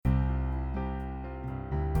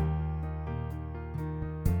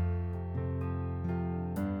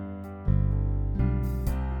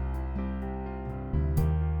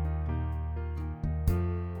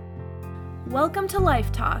Welcome to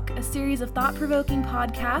Life Talk, a series of thought-provoking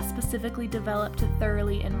podcasts specifically developed to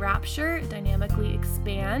thoroughly enrapture, dynamically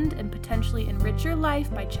expand, and potentially enrich your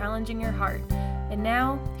life by challenging your heart. And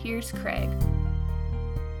now, here's Craig.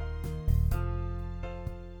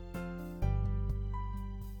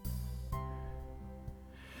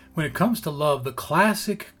 When it comes to love, the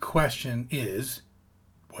classic question is,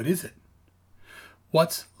 what is it?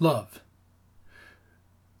 What's love?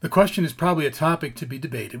 The question is probably a topic to be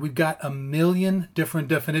debated. We've got a million different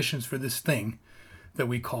definitions for this thing that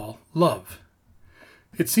we call love.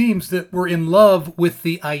 It seems that we're in love with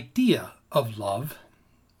the idea of love,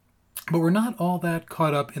 but we're not all that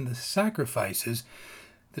caught up in the sacrifices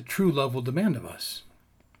that true love will demand of us.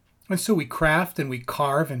 And so we craft and we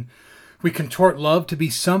carve and we contort love to be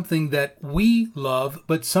something that we love,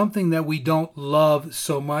 but something that we don't love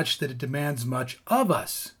so much that it demands much of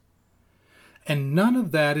us. And none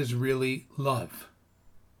of that is really love.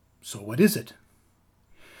 So what is it?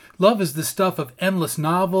 Love is the stuff of endless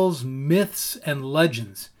novels, myths, and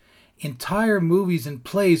legends. Entire movies and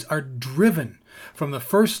plays are driven from the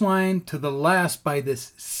first line to the last by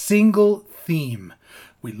this single theme.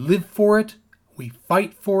 We live for it, we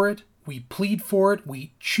fight for it, we plead for it,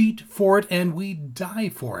 we cheat for it, and we die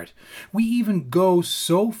for it. We even go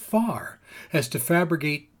so far as to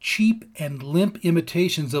fabricate cheap and limp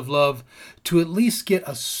imitations of love to at least get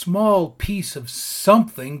a small piece of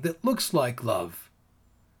something that looks like love.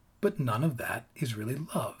 But none of that is really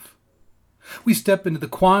love. We step into the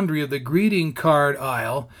quandary of the greeting card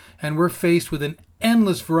aisle, and we're faced with an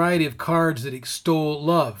endless variety of cards that extol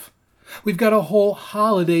love. We've got a whole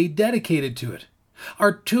holiday dedicated to it.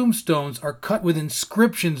 Our tombstones are cut with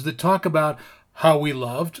inscriptions that talk about how we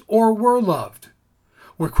loved or were loved.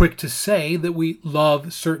 We're quick to say that we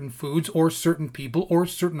love certain foods or certain people or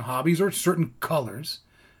certain hobbies or certain colors.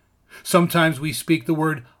 Sometimes we speak the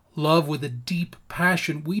word love with a deep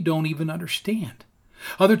passion we don't even understand.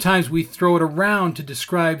 Other times we throw it around to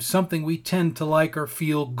describe something we tend to like or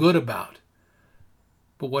feel good about.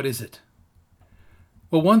 But what is it?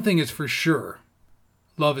 Well, one thing is for sure.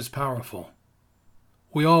 Love is powerful.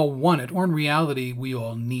 We all want it, or in reality, we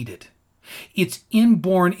all need it. It's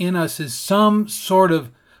inborn in us as some sort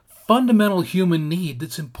of fundamental human need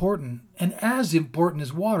that's important, and as important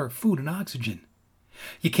as water, food, and oxygen.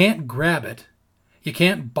 You can't grab it. You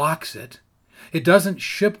can't box it. It doesn't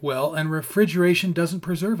ship well, and refrigeration doesn't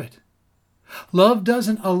preserve it. Love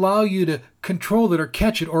doesn't allow you to control it or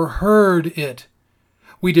catch it or herd it.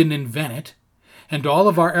 We didn't invent it, and all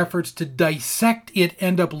of our efforts to dissect it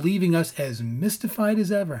end up leaving us as mystified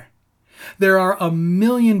as ever. There are a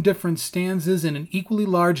million different stanzas and an equally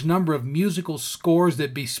large number of musical scores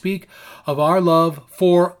that bespeak of our love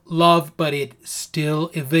for love, but it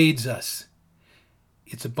still evades us.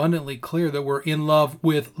 It's abundantly clear that we're in love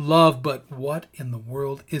with love, but what in the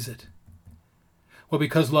world is it? Well,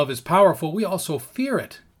 because love is powerful, we also fear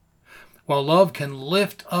it. While love can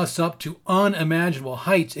lift us up to unimaginable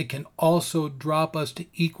heights, it can also drop us to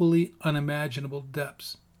equally unimaginable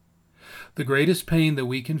depths. The greatest pain that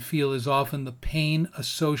we can feel is often the pain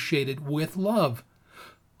associated with love.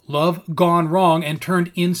 Love gone wrong and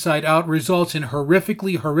turned inside out results in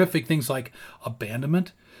horrifically horrific things like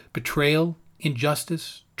abandonment, betrayal,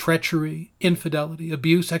 injustice, treachery, infidelity,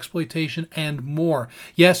 abuse, exploitation, and more.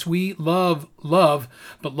 Yes, we love love,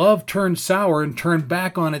 but love turned sour and turned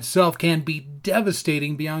back on itself can be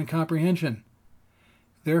devastating beyond comprehension.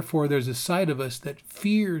 Therefore, there's a side of us that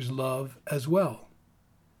fears love as well.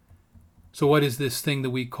 So what is this thing that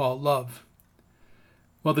we call love?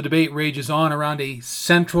 Well, the debate rages on around a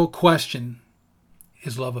central question.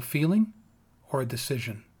 Is love a feeling or a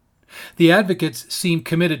decision? The advocates seem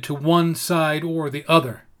committed to one side or the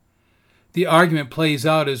other. The argument plays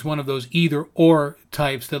out as one of those either-or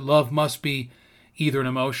types that love must be either an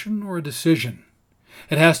emotion or a decision.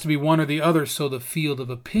 It has to be one or the other, so the field of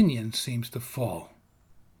opinion seems to fall.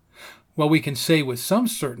 Well, we can say with some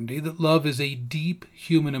certainty that love is a deep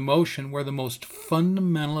human emotion where the most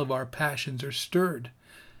fundamental of our passions are stirred.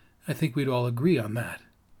 I think we'd all agree on that.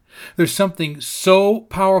 There's something so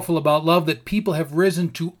powerful about love that people have risen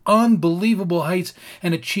to unbelievable heights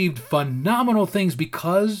and achieved phenomenal things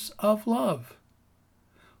because of love.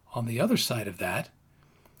 On the other side of that,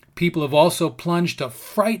 people have also plunged to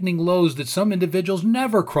frightening lows that some individuals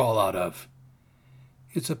never crawl out of.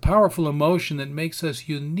 It's a powerful emotion that makes us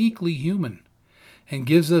uniquely human and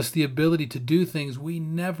gives us the ability to do things we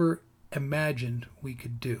never imagined we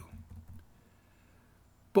could do.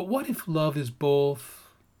 But what if love is both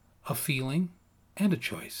a feeling and a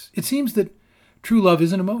choice? It seems that true love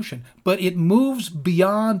is an emotion, but it moves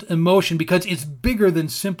beyond emotion because it's bigger than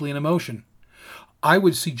simply an emotion. I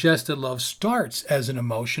would suggest that love starts as an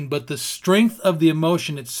emotion, but the strength of the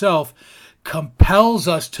emotion itself compels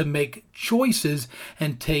us to make choices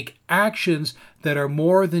and take actions that are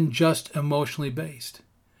more than just emotionally based.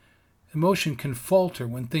 Emotion can falter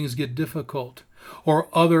when things get difficult, or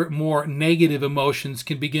other more negative emotions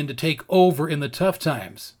can begin to take over in the tough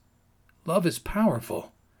times. Love is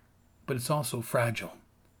powerful, but it's also fragile.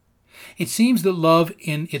 It seems that love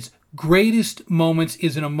in its greatest moments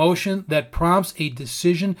is an emotion that prompts a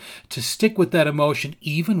decision to stick with that emotion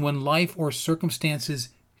even when life or circumstances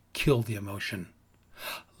kill the emotion.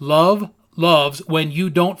 Love loves when you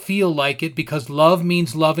don't feel like it, because love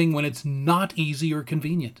means loving when it's not easy or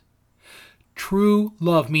convenient. True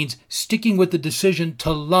love means sticking with the decision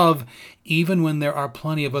to love even when there are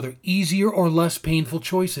plenty of other easier or less painful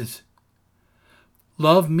choices.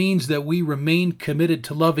 Love means that we remain committed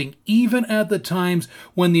to loving even at the times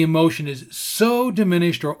when the emotion is so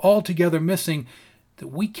diminished or altogether missing that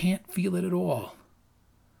we can't feel it at all.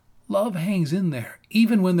 Love hangs in there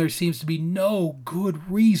even when there seems to be no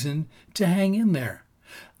good reason to hang in there.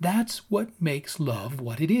 That's what makes love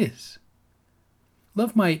what it is.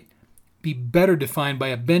 Love might be better defined by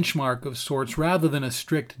a benchmark of sorts rather than a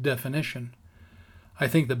strict definition. I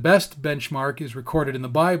think the best benchmark is recorded in the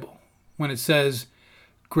Bible when it says,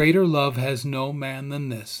 "Greater love has no man than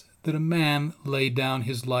this, that a man lay down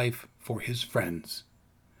his life for his friends."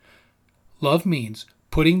 Love means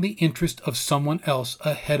putting the interest of someone else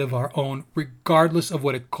ahead of our own, regardless of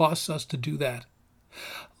what it costs us to do that.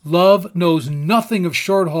 Love knows nothing of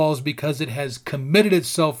short hauls because it has committed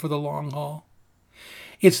itself for the long haul.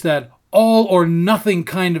 It's that all or nothing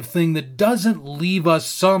kind of thing that doesn't leave us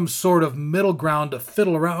some sort of middle ground to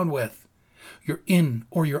fiddle around with. You're in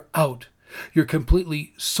or you're out. You're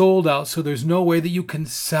completely sold out, so there's no way that you can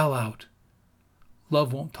sell out.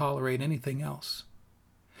 Love won't tolerate anything else.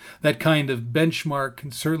 That kind of benchmark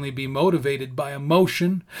can certainly be motivated by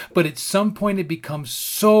emotion, but at some point it becomes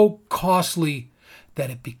so costly that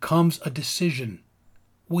it becomes a decision.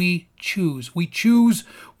 We choose. We choose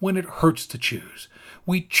when it hurts to choose.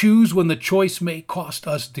 We choose when the choice may cost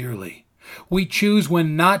us dearly. We choose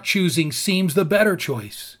when not choosing seems the better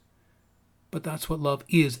choice. But that's what love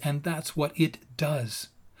is, and that's what it does.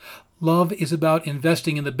 Love is about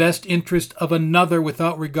investing in the best interest of another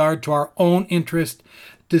without regard to our own interest,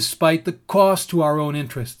 despite the cost to our own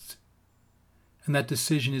interests. And that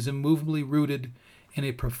decision is immovably rooted in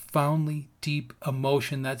a profoundly deep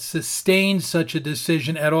emotion that sustains such a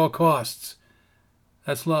decision at all costs.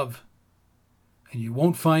 That's love. And you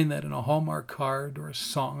won't find that in a Hallmark card or a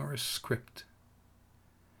song or a script.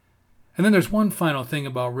 And then there's one final thing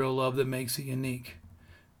about real love that makes it unique.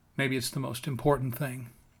 Maybe it's the most important thing.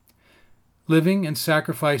 Living and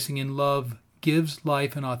sacrificing in love gives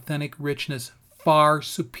life an authentic richness far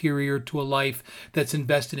superior to a life that's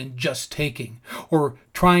invested in just taking or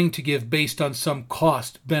trying to give based on some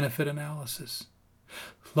cost-benefit analysis.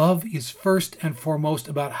 Love is first and foremost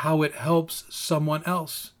about how it helps someone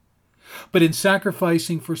else. But in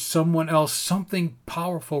sacrificing for someone else, something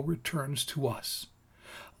powerful returns to us.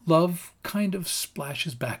 Love kind of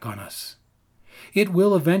splashes back on us. It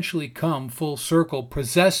will eventually come full circle,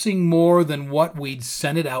 possessing more than what we'd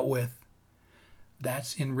sent it out with.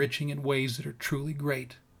 That's enriching in ways that are truly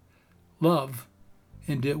great. Love,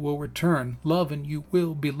 and it will return. Love, and you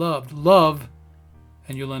will be loved. Love,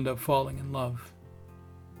 and you'll end up falling in love.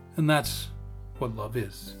 And that's what love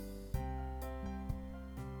is.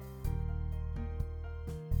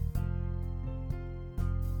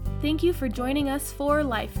 Thank you for joining us for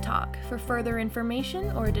Life Talk. For further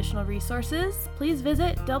information or additional resources, please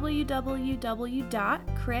visit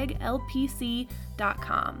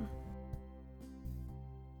www.craiglpc.com.